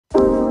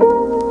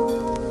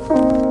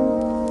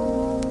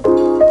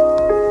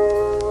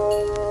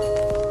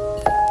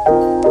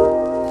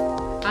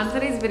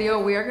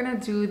are gonna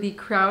do the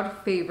crowd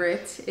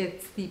favorite.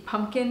 It's the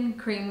pumpkin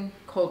cream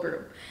cold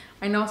brew.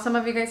 I know some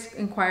of you guys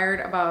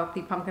inquired about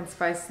the pumpkin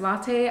spice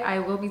latte. I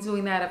will be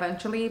doing that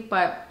eventually,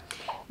 but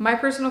my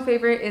personal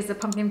favorite is the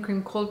pumpkin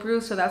cream cold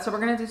brew, so that's what we're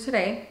gonna do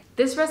today.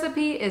 This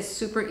recipe is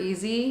super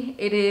easy.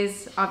 It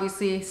is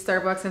obviously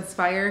Starbucks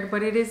inspired,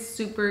 but it is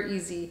super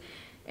easy.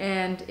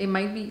 And it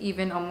might be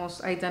even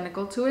almost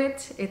identical to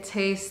it. It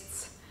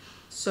tastes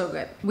so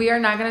good. We are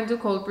not gonna do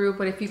cold brew,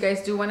 but if you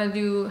guys do wanna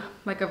do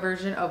like a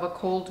version of a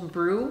cold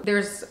brew,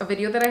 there's a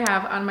video that I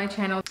have on my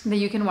channel that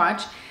you can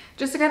watch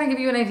just to kind of give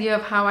you an idea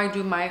of how I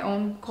do my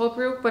own cold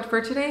brew. But for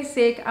today's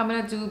sake, I'm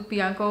gonna do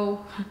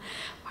Bianco.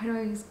 Why do I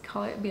always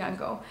call it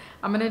Bianco?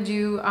 I'm gonna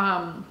do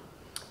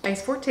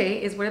Ice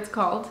Forte is what it's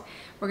called.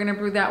 We're gonna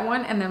brew that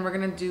one, and then we're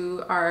gonna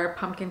do our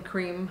pumpkin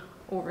cream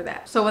over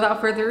that. So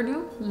without further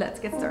ado, let's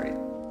get started.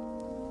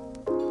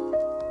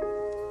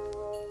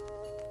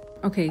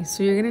 Okay,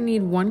 so you're gonna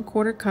need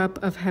 1/4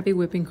 cup of heavy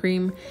whipping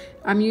cream.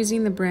 I'm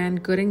using the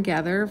brand Good and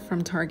Gather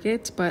from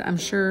Target, but I'm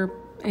sure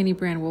any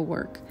brand will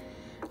work.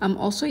 I'm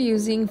also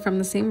using from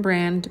the same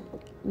brand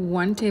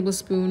 1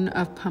 tablespoon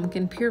of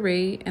pumpkin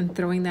puree and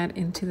throwing that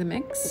into the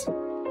mix.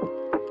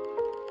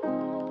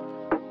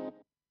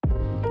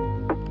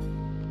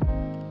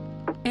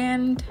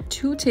 And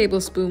 2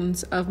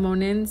 tablespoons of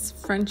Monin's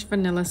French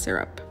vanilla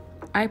syrup.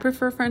 I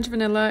prefer French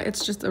vanilla,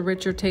 it's just a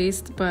richer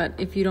taste, but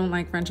if you don't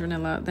like French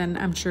vanilla, then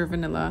I'm sure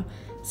vanilla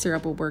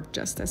syrup will work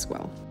just as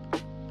well.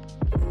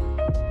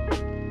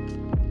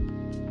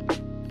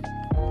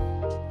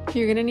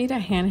 You're gonna need a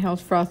handheld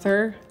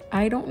frother.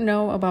 I don't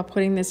know about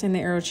putting this in the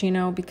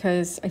Aerochino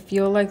because I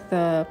feel like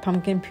the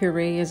pumpkin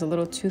puree is a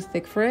little too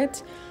thick for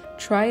it.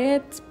 Try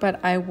it, but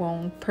I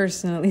won't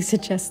personally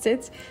suggest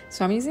it.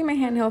 So I'm using my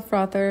handheld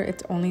frother.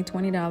 It's only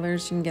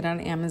 $20. You can get it on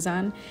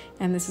Amazon.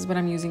 And this is what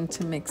I'm using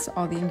to mix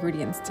all the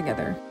ingredients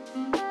together.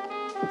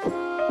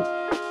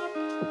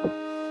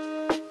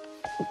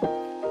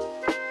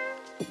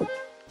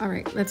 All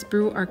right, let's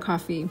brew our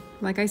coffee.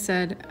 Like I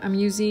said, I'm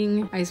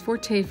using Ice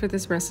Forte for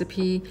this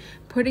recipe,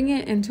 putting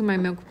it into my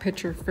milk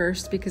pitcher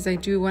first because I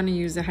do want to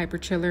use the hyper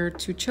chiller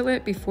to chill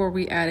it before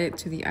we add it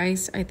to the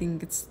ice. I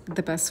think it's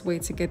the best way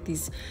to get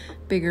these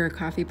bigger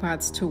coffee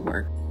pots to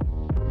work.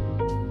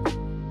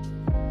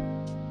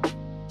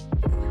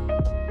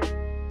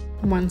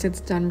 Once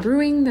it's done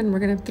brewing, then we're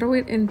gonna throw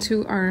it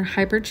into our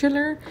hyper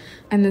chiller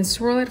and then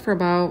swirl it for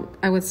about,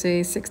 I would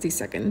say, 60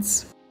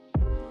 seconds.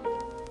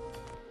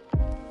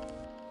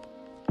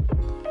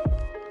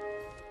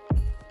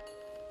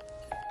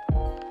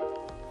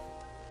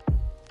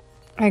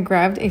 I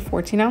grabbed a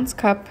 14-ounce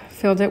cup,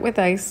 filled it with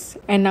ice,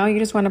 and now you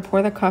just want to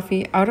pour the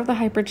coffee out of the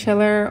hyper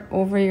chiller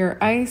over your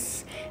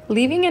ice,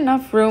 leaving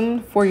enough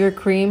room for your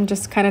cream,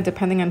 just kind of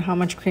depending on how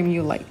much cream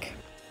you like.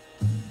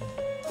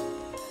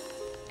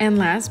 And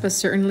last but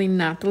certainly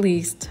not the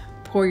least,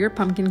 pour your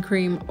pumpkin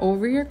cream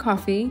over your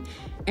coffee,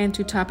 and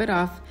to top it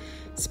off,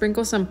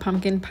 sprinkle some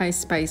pumpkin pie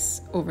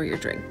spice over your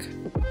drink.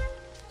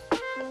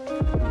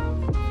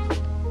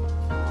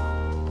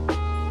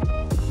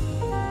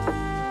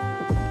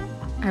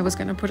 I was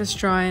gonna put a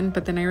straw in,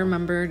 but then I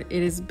remembered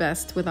it is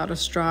best without a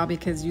straw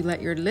because you let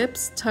your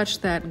lips touch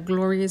that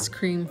glorious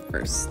cream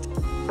first.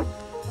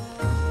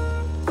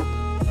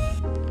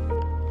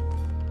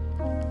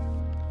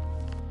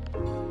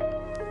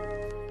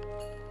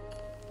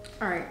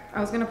 All right, I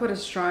was gonna put a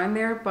straw in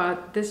there,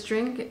 but this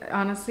drink,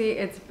 honestly,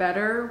 it's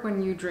better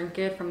when you drink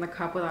it from the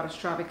cup without a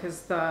straw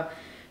because the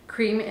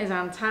cream is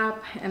on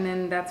top and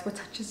then that's what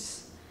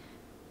touches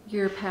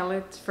your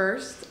palate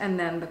first and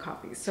then the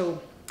coffee.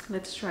 So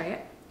let's try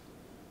it.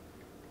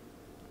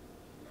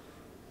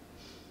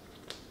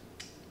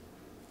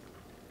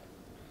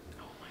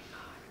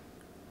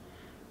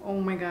 Oh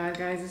my God,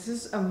 guys, this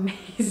is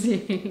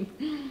amazing.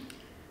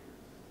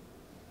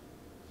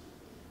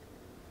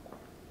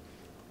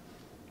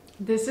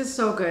 This is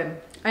so good.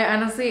 I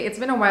honestly, it's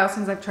been a while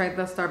since I've tried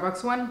the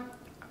Starbucks one.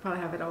 I probably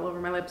have it all over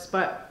my lips,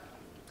 but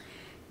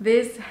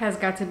this has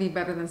got to be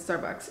better than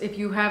Starbucks. If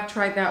you have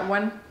tried that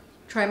one,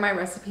 try my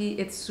recipe.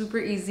 It's super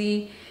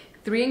easy.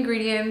 3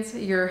 ingredients,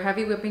 your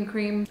heavy whipping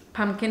cream,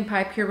 pumpkin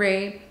pie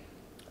puree,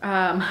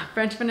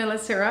 French vanilla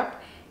syrup,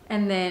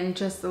 and then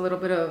just a little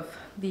bit of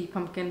the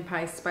pumpkin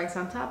pie spice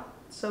on top.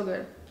 So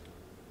good.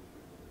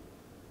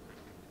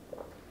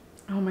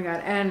 Oh my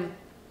God. And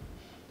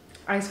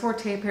Ice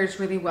Forte pairs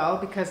really well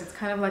because it's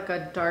kind of like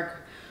a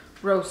dark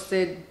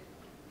roasted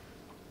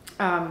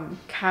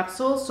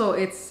capsule, so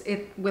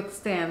it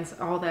withstands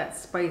all that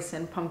spice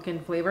and pumpkin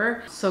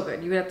flavor. So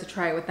good. You would have to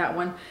try it with that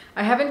one.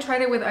 I haven't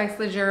tried it with Ice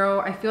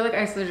Leggero. I feel like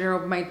Ice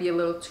Leggero might be a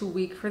little too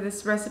weak for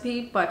this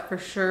recipe, but for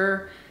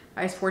sure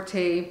Ice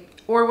Forte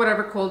or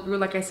whatever cold brew.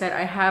 Like I said,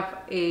 I have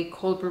a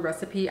cold brew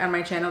recipe on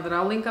my channel that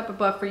I'll link up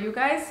above for you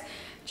guys.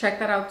 Check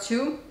that out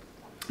too,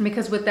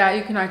 because with that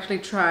you can actually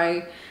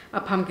try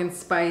a pumpkin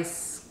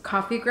spice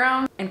coffee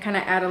ground and kind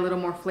of add a little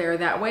more flair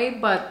that way.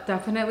 But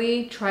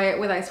definitely try it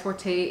with Ice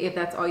Forte. If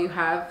that's all you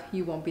have,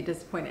 you won't be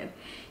disappointed.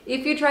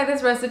 If you try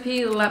this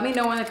recipe, let me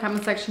know in the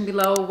comment section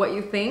below what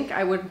you think.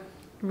 I would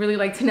really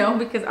like to know,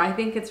 because I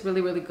think it's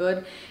really, really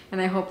good.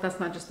 And I hope that's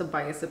not just a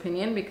biased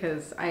opinion,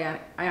 because I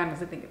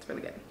honestly think it's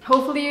really good.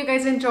 Hopefully you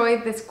guys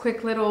enjoyed this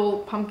quick little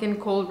pumpkin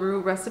cold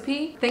brew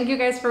recipe. Thank you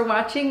guys for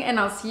watching, and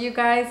I'll see you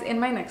guys in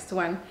my next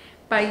one.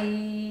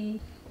 Bye.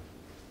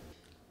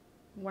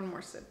 One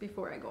more sip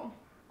before I go.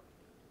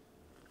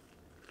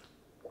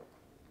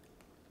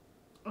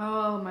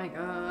 Oh my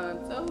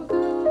God, so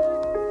good.